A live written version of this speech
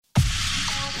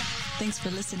Thanks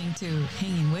for listening to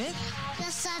Hanging With The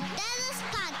Solteros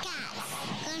Podcast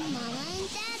con Mama and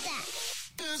Dada.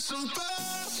 It's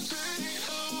supposed to be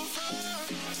over.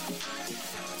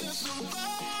 It's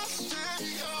supposed to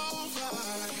be over.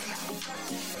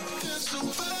 It's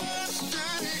supposed to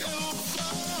be over.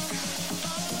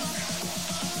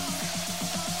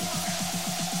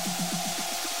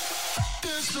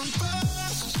 It's supposed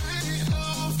to be over. It's supposed to be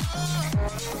over.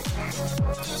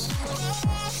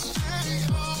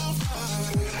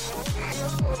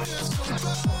 It's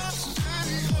supposed to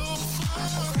be over.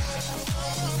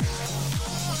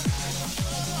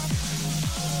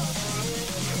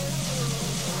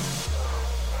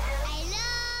 I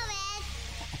love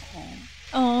it.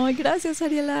 Oh, gracias,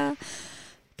 Ariela.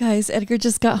 Guys, Edgar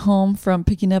just got home from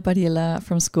picking up Ariela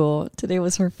from school. Today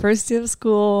was her first day of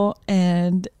school,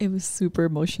 and it was super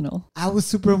emotional. I was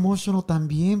super emotional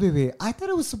también, bebé. I thought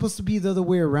it was supposed to be the other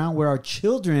way around, where our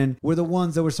children were the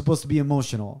ones that were supposed to be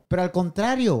emotional. But al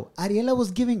contrario, Ariela was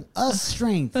giving us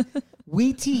strength.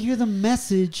 Wait till you hear the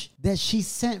message that she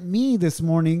sent me this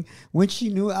morning when she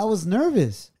knew I was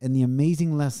nervous. And the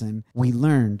amazing lesson we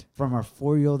learned from our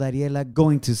 4-year-old Ariela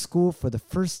going to school for the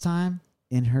first time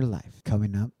in her life.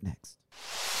 Coming up next.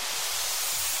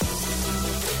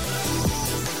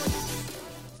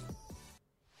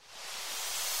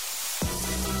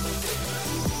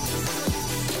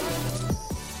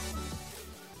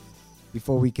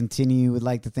 Before we continue, we'd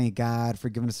like to thank God for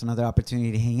giving us another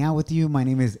opportunity to hang out with you. My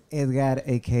name is Edgar,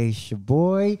 a.k.a.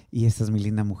 Shaboy. Y esta es mi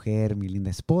linda mujer, mi linda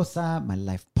esposa, my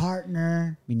life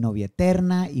partner, mi novia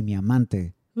eterna y mi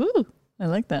amante, Ooh, I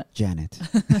like that. Janet.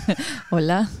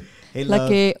 Hola. Hey, La love.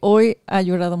 que hoy ha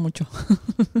llorado mucho.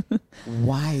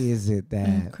 Why is it I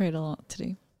that cried a lot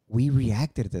today. we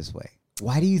reacted this way?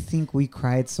 Why do you think we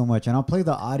cried so much? And I'll play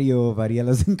the audio of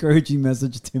Ariela's encouraging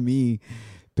message to me.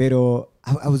 Pero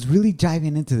I was really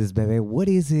diving into this, bebe. What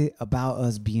is it about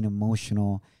us being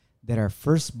emotional that our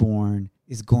firstborn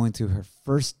is going to her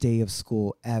first day of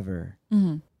school ever?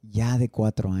 Ya de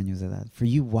 4 años de edad. For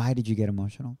you, why did you get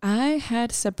emotional? I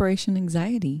had separation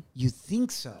anxiety. You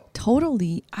think so?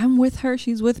 Totally. I'm with her.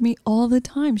 She's with me all the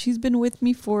time. She's been with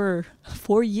me for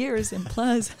 4 years and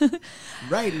plus.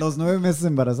 Right, los 9 meses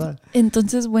embarazada.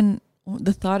 Entonces, when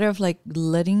the thought of like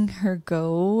letting her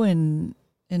go and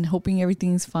hoping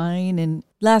everything's fine. And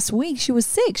last week she was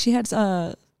sick. She had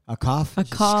A cough?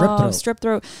 strep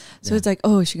throat. So Yeah. it's like,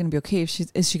 oh, is she going to be okay?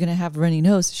 Is she going to have runny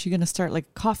nose? Is she going to start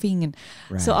like coughing? And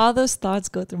so all those thoughts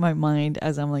go through my mind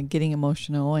as I'm like getting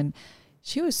emotional. And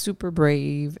she was super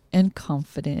brave and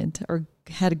confident, or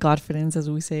had Godfidence, as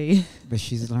we say. But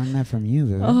she's learned that from you,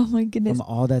 baby. Oh my goodness. From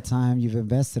all that time you've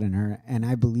invested in her. And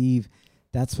I believe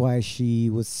that's why she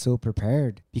was so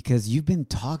prepared, because you've been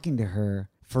talking to her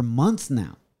for months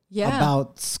now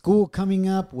about school coming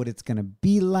up, what it's going to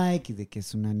be like, de que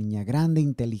es una niña grande,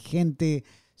 inteligente,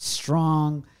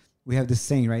 strong. We have this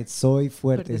saying, right? Soy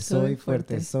fuerte, soy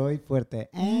fuerte, soy fuerte,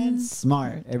 and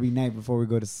smart every night before we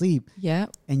go to sleep. Yeah.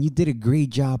 And you did a great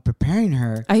job preparing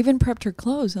her. I even prepped her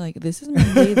clothes. Like, this is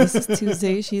Monday, this is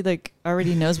Tuesday. She like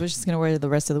already knows what she's going to wear the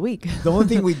rest of the week. The only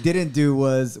thing we didn't do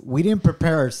was we didn't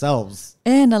prepare ourselves.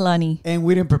 And Alani. And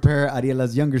we didn't prepare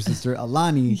Ariela's younger sister,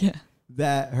 Alani, Yeah.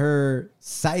 that her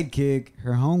sidekick,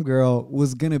 her homegirl,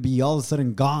 was going to be all of a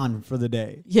sudden gone for the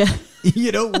day. Yeah.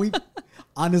 You know, we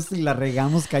honestly la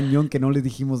regamos cañón que no le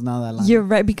dijimos nada a Alani. You're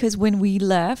right, because when we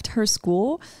left her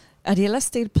school, Ariela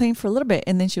stayed playing for a little bit,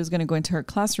 and then she was going to go into her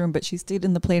classroom, but she stayed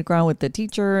in the playground with the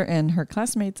teacher and her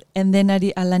classmates. And then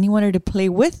Alani wanted to play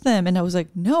with them, and I was like,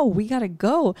 no, we got to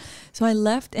go. So I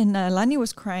left, and Alani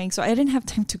was crying, so I didn't have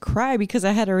time to cry because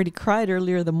I had already cried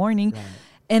earlier in the morning. Right.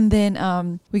 And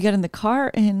then we got in the car,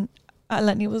 and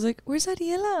Alani was like, where's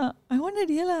Ariela? I want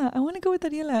Ariela. I want to go with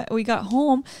Ariela. We got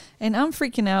home, and I'm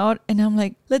freaking out, and I'm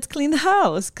like, let's clean the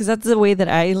house, because that's the way that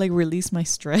I like release my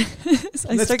stress.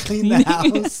 I Let's start clean the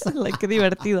cleaning. house. Like, qué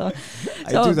divertido.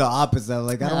 I do the opposite.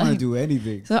 Like, I don't want to do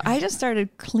anything. So I just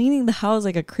started cleaning the house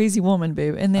like a crazy woman,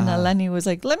 babe. And then Alani was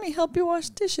like, let me help you wash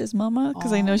dishes, mama.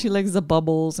 Because I know she likes the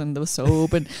bubbles and the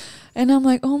soap. And I'm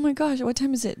like, oh my gosh, what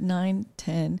time is it? 9,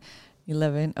 10,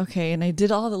 11. Okay. And I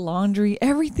did all the laundry,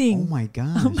 everything. Oh my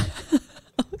gosh.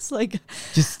 I was like,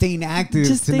 Just staying active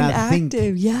just to staying not think.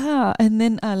 active. Yeah. And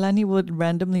then Alani would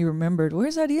randomly remember,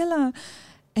 where's Ariela?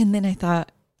 And then I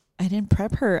thought, I didn't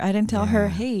prep her. I didn't tell her,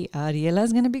 hey,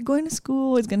 Ariela's going to be going to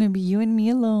school. It's going to be you and me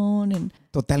alone. And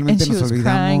Totalmente she nos was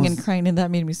crying and olvidamos crying, and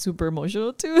that made me super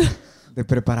emotional too. de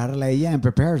prepararla a ella and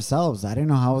prepare ourselves. I didn't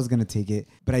know how I was going to take it,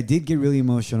 but I did get really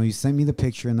emotional. You sent me the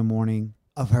picture in the morning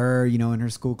of her, you know, in her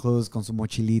school clothes con su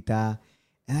mochilita,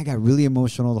 and I got really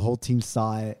emotional. The whole team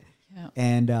saw it. Yeah.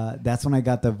 And that's when I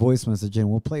got the voice message, and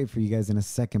we'll play it for you guys in a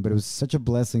second. But it was such a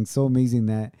blessing, so amazing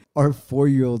that our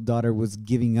 4-year-old daughter was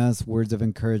giving us words of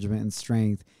encouragement and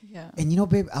strength. Yeah. And you know,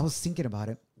 babe, I was thinking about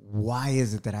it. Why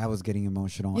is it that I was getting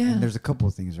emotional? Yeah. And there's a couple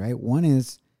of things, right? One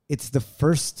is it's the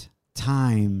first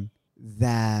time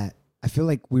that I feel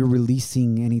like we're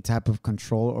releasing any type of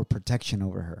control or protection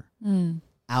over her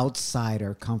outside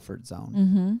our comfort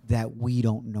zone that we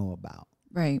don't know about.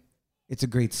 Right. It's a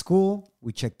great school.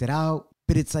 We checked it out.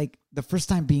 But it's like the first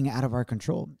time being out of our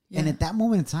control. And Yeah. at that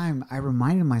moment in time, I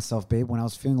reminded myself, babe, when I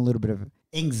was feeling a little bit of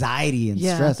anxiety and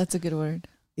Yeah, stress, that's a good word.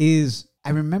 is I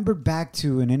remembered back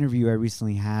to an interview I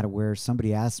recently had where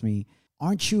somebody asked me,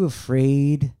 aren't you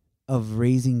afraid of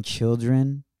raising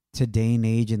children today and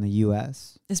age in the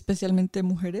U.S.? Especialmente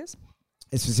mujeres.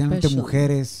 Especialmente Especially.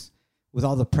 mujeres, with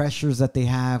all the pressures that they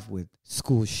have, with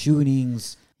school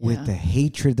shootings, with Yeah. the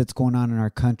hatred that's going on in our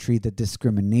country, the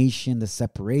discrimination, the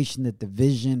separation, the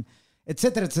division, et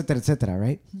cetera,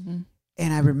 right?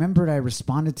 And I remembered I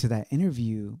responded to that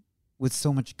interview with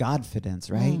so much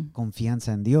Godfidence, right? Confianza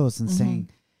en Dios, and saying,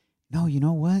 no, you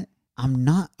know what? I'm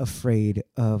not afraid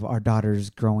of our daughters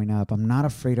growing up. I'm not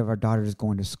afraid of our daughters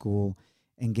going to school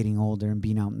and getting older and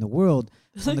being out in the world.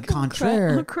 On the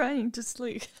contrary, I'm crying just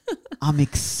like. I'm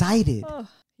excited. Oh,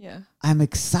 yeah. I'm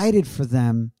excited for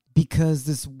them because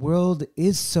this world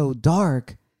is so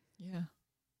dark Yeah.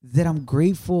 that I'm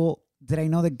grateful that I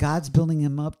know that God's building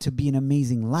them up to be an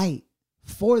amazing light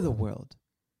for the world.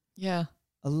 Yeah.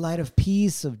 A light of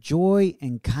peace, of joy,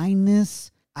 and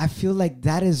kindness. I feel like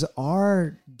that is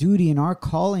our duty and our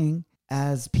calling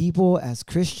as people, as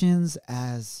Christians,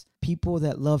 as people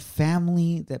that love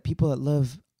family, that people that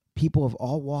love people of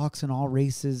all walks and all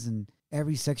races and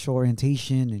every sexual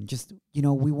orientation. And just, you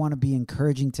know, we want to be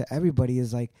encouraging to everybody,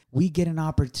 is like we get an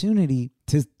opportunity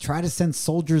to try to send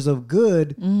soldiers of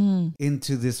good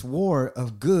into this war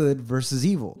of good versus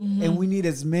evil. And we need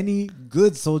as many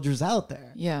good soldiers out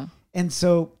there. Yeah. And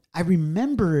so I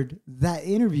remembered that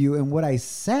interview and what I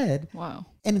said. Wow.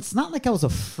 And it's not like I was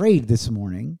afraid this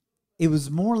morning. It was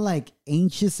more like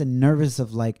anxious and nervous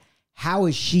of like, how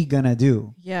is she going to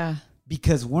do? Yeah.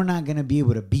 Because we're not going to be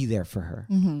able to be there for her.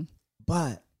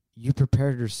 But you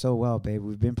prepared her so well, babe.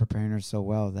 We've been preparing her so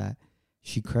well that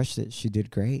she crushed it. She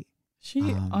did great. She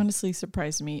honestly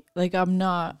surprised me. Like, I'm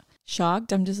not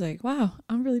shocked. I'm just like, wow,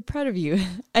 I'm really proud of you.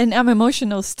 And I'm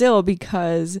emotional still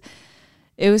because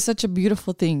it was such a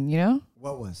beautiful thing, you know?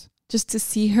 What was? Just to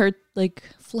see her like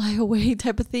fly away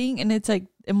type of thing. And it's like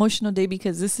emotional day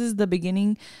because this is the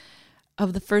beginning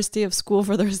of the first day of school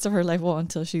for the rest of her life. Well,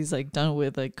 until she's like done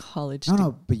with like college.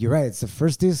 No, but you're right. It's the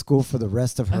first day of school for the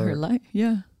rest of Her life.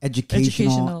 Yeah.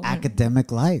 educational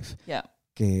academic life. Yeah.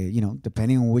 Okay, you know,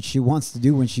 depending on what she wants to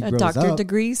do when she A grows doctor up.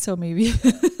 degree. So maybe.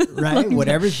 Right?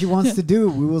 Whatever she wants to do,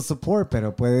 we will support.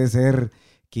 Pero puede ser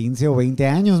 15 o 20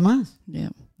 años más. Yeah.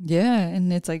 Yeah.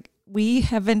 And it's like, we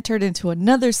have entered into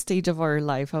another stage of our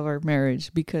life, of our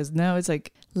marriage, because now it's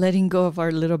like letting go of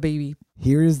our little baby.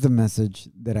 Here is the message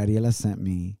that Ariela sent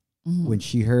me when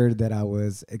she heard that I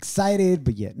was excited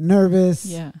but yet nervous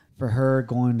Yeah. for her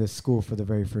going to school for the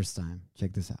very first time.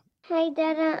 Check this out. Hi,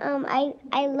 Dada.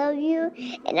 I love you,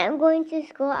 and I'm going to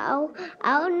school.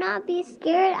 I'll not be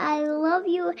scared. I love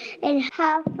you, and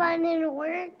have fun and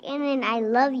work, and then I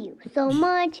love you so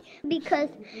much because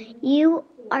you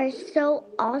are so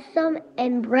awesome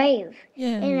and brave.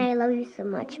 Yeah. And I love you so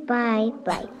much. Bye.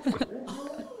 Bye.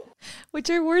 Which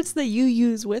are words that you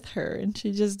use with her, and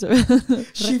she just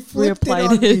She flipped it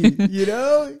on me, you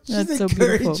know? She's That's so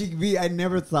beautiful. encouraging me. I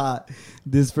never thought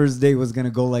this first day was going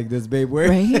to go like this, babe. Where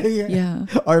Right? Yeah.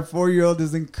 Our 4-year-old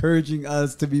is encouraging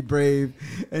us to be brave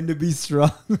and to be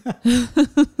strong.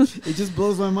 It just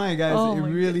blows my mind, guys. Oh it my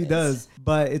really goodness. does.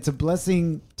 But it's a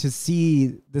blessing to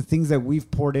see the things that we've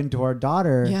poured into our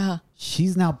daughter. Yeah.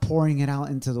 She's now pouring it out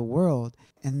into the world.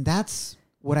 And that's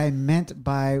what I meant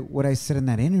by what I said in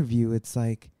that interview. It's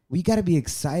like, we got to be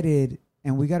excited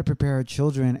and we got to prepare our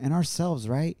children and ourselves,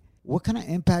 right? What kind of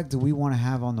impact do we want to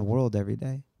have on the world every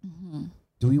day?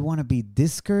 Do we want to be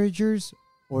discouragers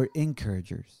or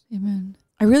encouragers? Amen.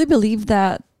 I really believe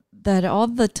that all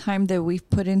the time that we've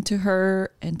put into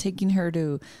her and taking her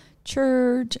to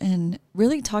church and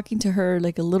really talking to her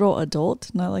like a little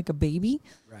adult, not like a baby,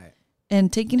 Right.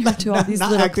 and taking her to all these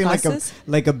Not little acting classes.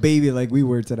 like a baby like we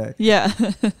were today. Yeah.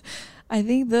 I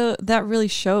think that really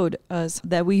showed us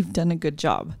that we've done a good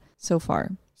job so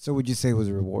far. So would you say it was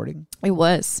rewarding? It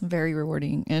was very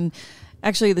rewarding. And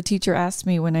actually the teacher asked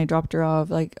me when I dropped her off,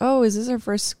 like, oh, is this her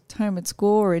first time at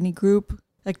school or any group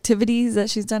activities that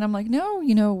she's done? I'm like,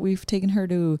 no, we've taken her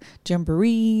to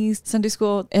jamborees, Sunday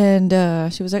school. And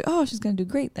she was like, oh, she's going to do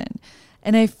great then.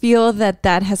 And I feel that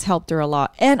that has helped her a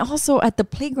lot. And also at the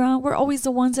playground, we're always the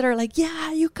ones that are like,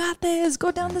 yeah, you got this. Go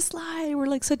down the slide. We're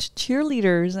like such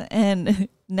cheerleaders. And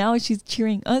now she's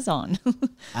cheering us on.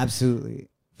 Absolutely.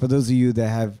 For those of you that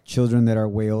have children that are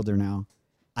way older now,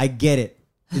 I get it.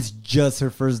 It's just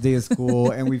her first day of school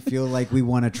and we feel like we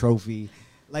won a trophy.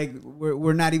 Like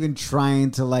we're not even trying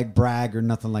to like brag or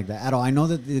nothing like that at all. I know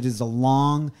that it is a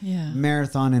long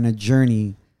marathon and a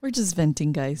journey. We're just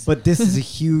venting, guys. But this is a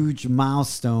huge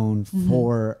milestone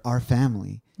for our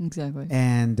family. Exactly.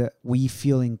 And we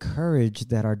feel encouraged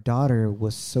that our daughter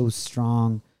was so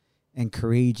strong and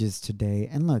courageous today.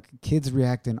 And look, kids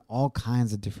react in all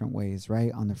kinds of different ways,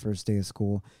 right? On the first day of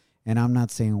school. And I'm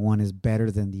not saying one is better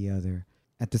than the other.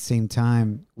 At the same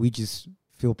time, we just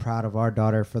feel proud of our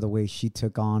daughter for the way she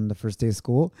took on the first day of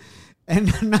school.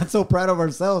 And not so proud of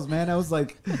ourselves, man. I was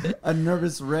like a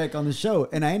nervous wreck on the show.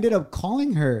 And I ended up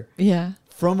calling her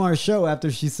from our show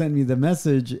after she sent me the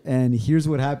message. And here's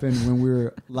what happened when we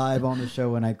were live on the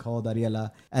show and I called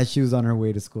Ariela as she was on her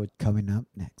way to school. Coming up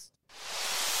next.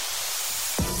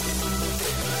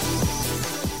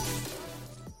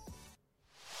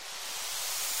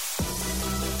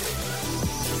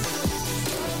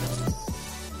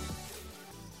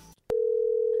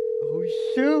 Oh,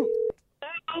 shoot.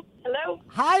 Hello?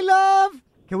 Hi, love.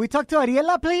 Can we talk to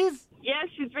Ariela, please? Yes,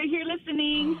 she's right here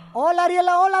listening. Hola, Ariela.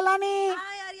 Hola, Lani.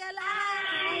 Hi, Ariela.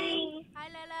 Hi,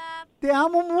 Lala. Te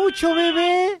amo mucho,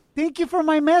 bebé. Thank you for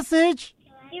my message.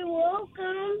 You're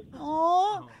welcome.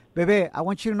 Oh. Bebé, I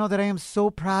want you to know that I am so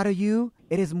proud of you.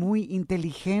 Eres muy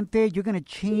inteligente. You're going to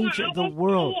change the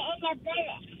world.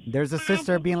 There's a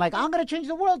sister being like, I'm going to change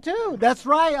the world too. That's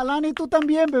right. Alani, tú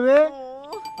también, bebé.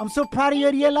 I'm so proud of you,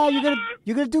 Ariela.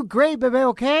 You're gonna do great, bebé,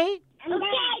 okay? Okay, thank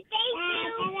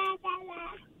you.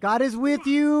 God is with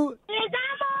you.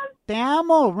 Te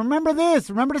amo. Remember this.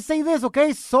 Remember to say this,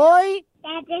 okay? Soy.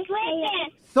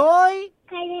 Soy.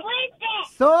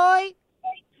 Soy.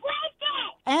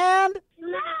 And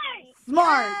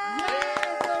smart.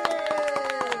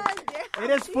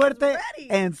 Eres fuerte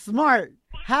and smart.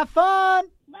 Have fun.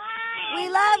 We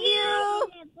love you.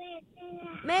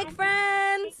 Make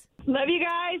friends. Love you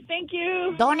guys. Thank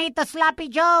you. Don't eat the sloppy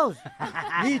joes.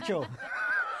 Dicho.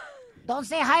 Don't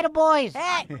say hi to boys.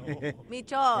 Hey,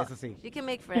 Micho. Eso sí. You can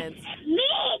make friends.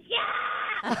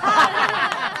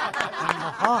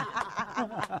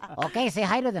 Okay, say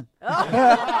hi to them.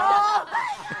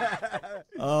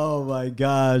 Oh my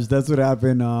gosh, that's what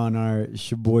happened on our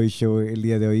Shaboy show el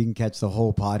día de hoy. You can catch the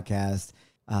whole podcast.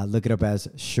 Look it up as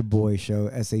Shaboy Show,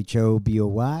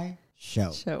 SHOBOY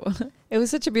show. It was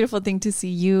such a beautiful thing to see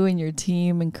you and your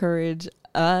team encourage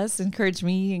us, encourage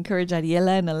me, encourage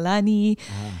Ariela and Alani.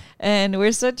 And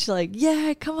we're such like,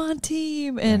 yeah, come on,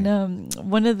 team. And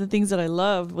one of the things that I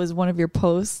loved was one of your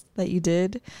posts that you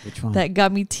did. Which one? That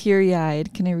got me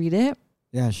teary-eyed. Can I read it?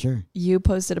 Yeah, sure. You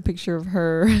posted a picture of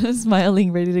her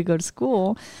smiling, ready to go to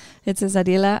school. It says,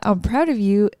 Ariela, I'm proud of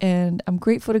you and I'm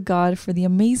grateful to God for the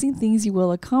amazing things you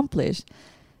will accomplish.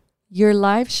 Your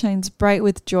life shines bright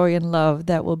with joy and love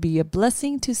that will be a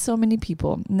blessing to so many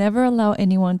people. Never allow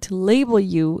anyone to label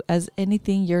you as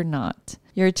anything you're not.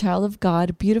 You're a child of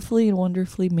God, beautifully and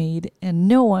wonderfully made, and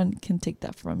no one can take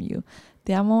that from you.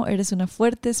 Te amo, eres una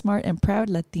fuerte, smart, and proud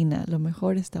Latina. Lo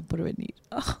mejor está por venir.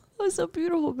 Oh, that was so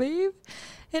beautiful, babe.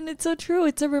 And it's so true.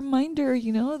 It's a reminder,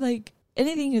 you know, like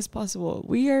anything is possible.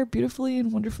 We are beautifully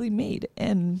and wonderfully made.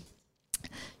 And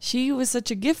she was such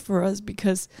a gift for us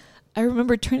because I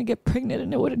remember trying to get pregnant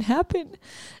and it wouldn't happen.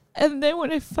 And then when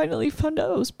I finally found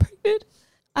out I was pregnant,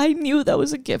 I knew that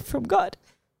was a gift from God.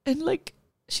 And like,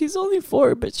 she's only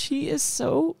 4, but she is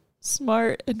so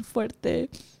smart and fuerte.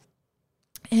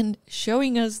 And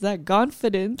showing us that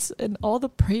confidence and all the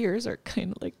prayers are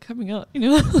kind of like coming out, you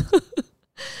know?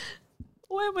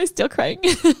 Why am I still crying?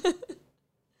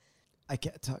 I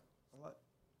can't talk.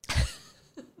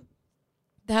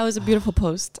 That was a beautiful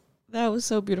post. That was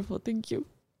so beautiful. Thank you.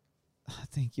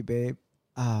 Thank you, babe.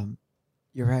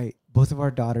 You're right. Both of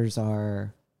our daughters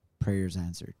are prayers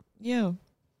answered. Yeah.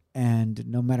 And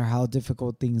no matter how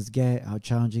difficult things get, how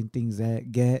challenging things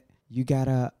get, you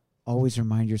gotta always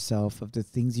remind yourself of the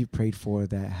things you prayed for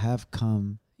that have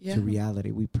come to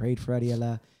reality. We prayed for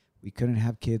Ariela. We couldn't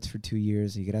have kids for 2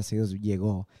 years. Y gracias a Dios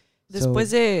llegó.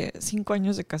 Después de 5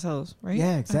 años de casados, right?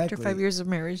 Yeah, exactly. After 5 years of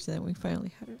marriage, then we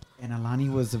finally had her. And Alani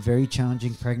was a very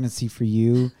challenging pregnancy for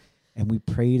you. And we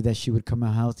prayed that she would come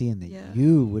out healthy and that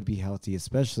you would be healthy,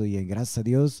 especially. And gracias a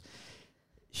Dios,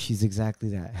 she's exactly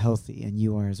that, healthy. And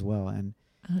you are as well. And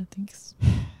thanks.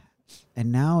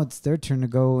 And now it's their turn to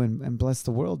go and bless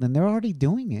the world. And they're already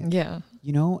doing it. Yeah.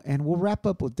 You know, and we'll wrap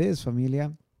up with this,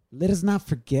 familia. Let us not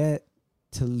forget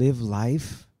to live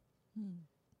life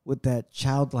with that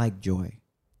childlike joy?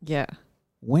 Yeah.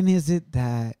 When is it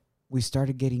that we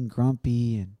started getting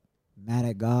grumpy and mad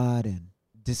at God and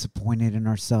disappointed in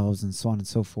ourselves and so on and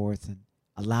so forth, and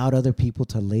allowed other people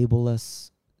to label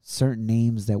us certain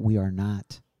names that we are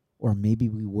not, or maybe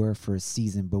we were for a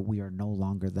season, but we are no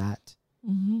longer that?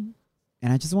 Mm-hmm.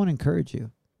 And I just want to encourage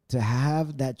you to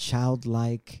have that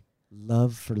childlike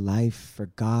love for life, for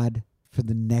God, for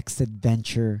the next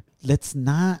adventure. Let's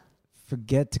not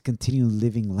forget to continue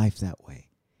living life that way,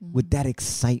 with that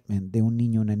excitement de un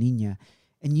niño, una niña.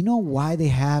 And you know why they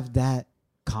have that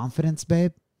confidence,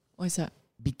 babe? What's that?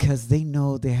 Because they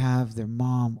know they have their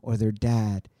mom or their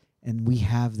dad, and we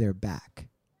have their back,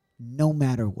 no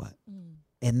matter what.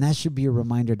 And that should be a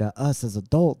reminder to us as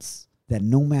adults that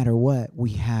no matter what,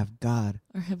 we have God,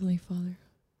 Our Heavenly Father.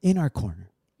 in our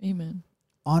corner, Amen.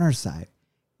 on our side,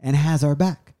 and has our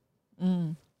back.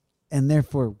 Mm. And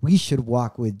therefore, we should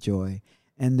walk with joy.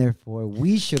 And therefore,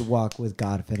 we should walk with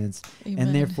confidence. Amen.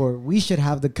 And therefore, we should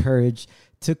have the courage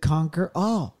to conquer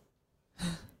all.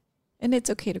 And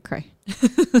it's okay to cry.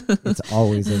 It's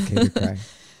always okay to cry.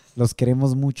 Los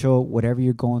queremos mucho. Whatever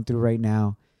you're going through right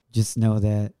now, just know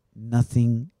that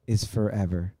nothing is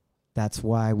forever. That's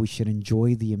why we should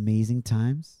enjoy the amazing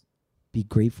times, be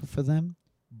grateful for them,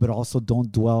 but also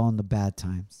don't dwell on the bad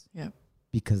times. Yep.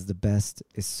 Because the best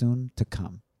is soon to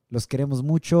come. Los queremos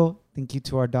mucho. Thank you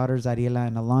to our daughters, Ariela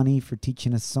and Alani, for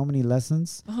teaching us so many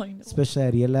lessons. Oh, I know. Especially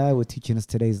Ariela with teaching us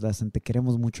today's lesson. Te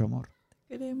queremos mucho, amor.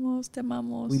 Queremos, te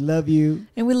amamos. We love you.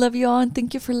 And we love you all. And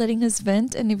thank you for letting us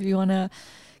vent. And if you want to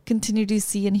continue to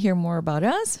see and hear more about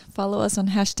us, follow us on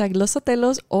hashtag Los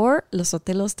Sotelos or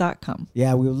losotelos.com.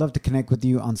 Yeah, we would love to connect with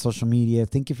you on social media.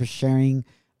 Thank you for sharing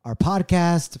our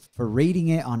podcast, for rating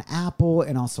it on Apple,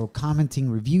 and also commenting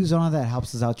reviews on it. That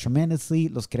helps us out tremendously.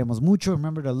 Los queremos mucho.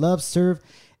 Remember to love, serve,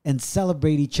 and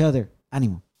celebrate each other.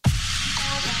 Ánimo.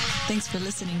 Thanks for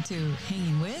listening to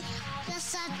Hanging With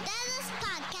Los Sotelos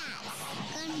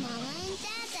Podcast con Mama and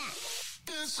Dada.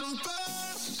 It's the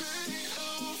best day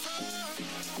over.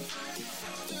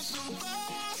 It's the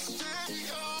best day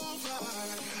over.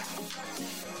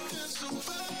 It's the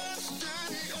best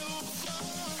day over.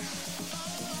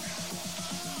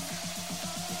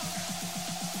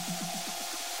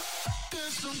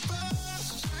 It's the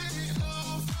best day over.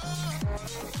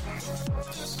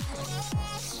 It's the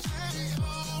best day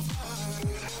over.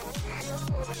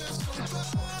 It's the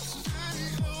best day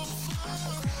over.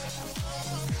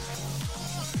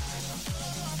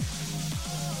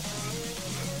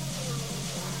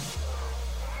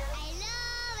 I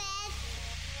love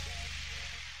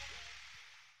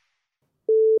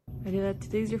it. Ariela,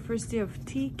 today's your first day of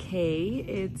TK.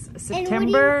 It's what do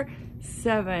September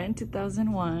 7,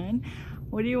 2001.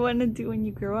 What do you want to do when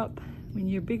you grow up, when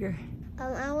you're bigger?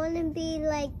 I want to be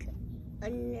like a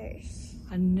nurse.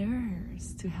 A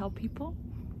nurse to help people?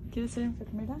 ¿Quieres ser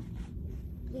enfermera?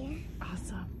 Yeah.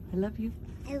 Awesome. I love you.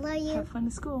 I love you. Have fun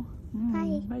at school.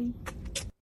 Bye. Bye.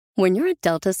 When you're a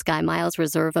Delta SkyMiles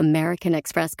Reserve American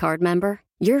Express card member,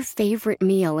 your favorite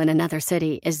meal in another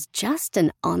city is just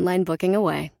an online booking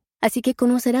away. Así que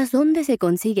conocerás dónde se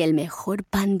consigue el mejor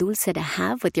pan dulce to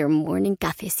have with your morning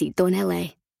cafecito en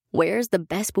LA. Where's the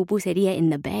best pupusería in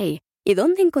the Bay? Y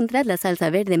dónde encontrar la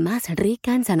salsa verde más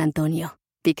rica en San Antonio.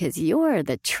 Because you're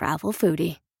the travel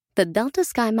foodie. The Delta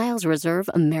SkyMiles Reserve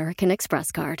American Express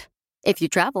card. If you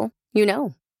travel, you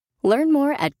know. Learn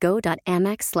more at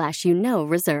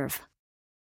go.amex/reserve.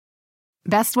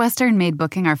 Best Western made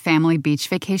booking our family beach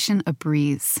vacation a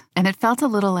breeze, and it felt a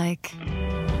little like...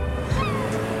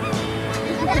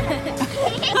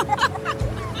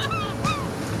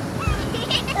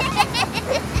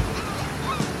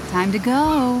 Time to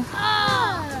go.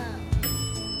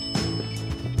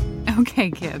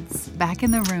 Okay, kids, back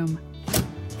in the room.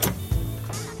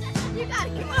 You got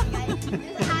it. Come on, guys.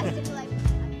 This has to be like...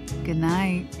 Good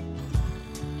night.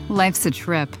 Life's a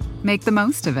trip. Make the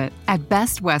most of it at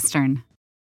Best Western.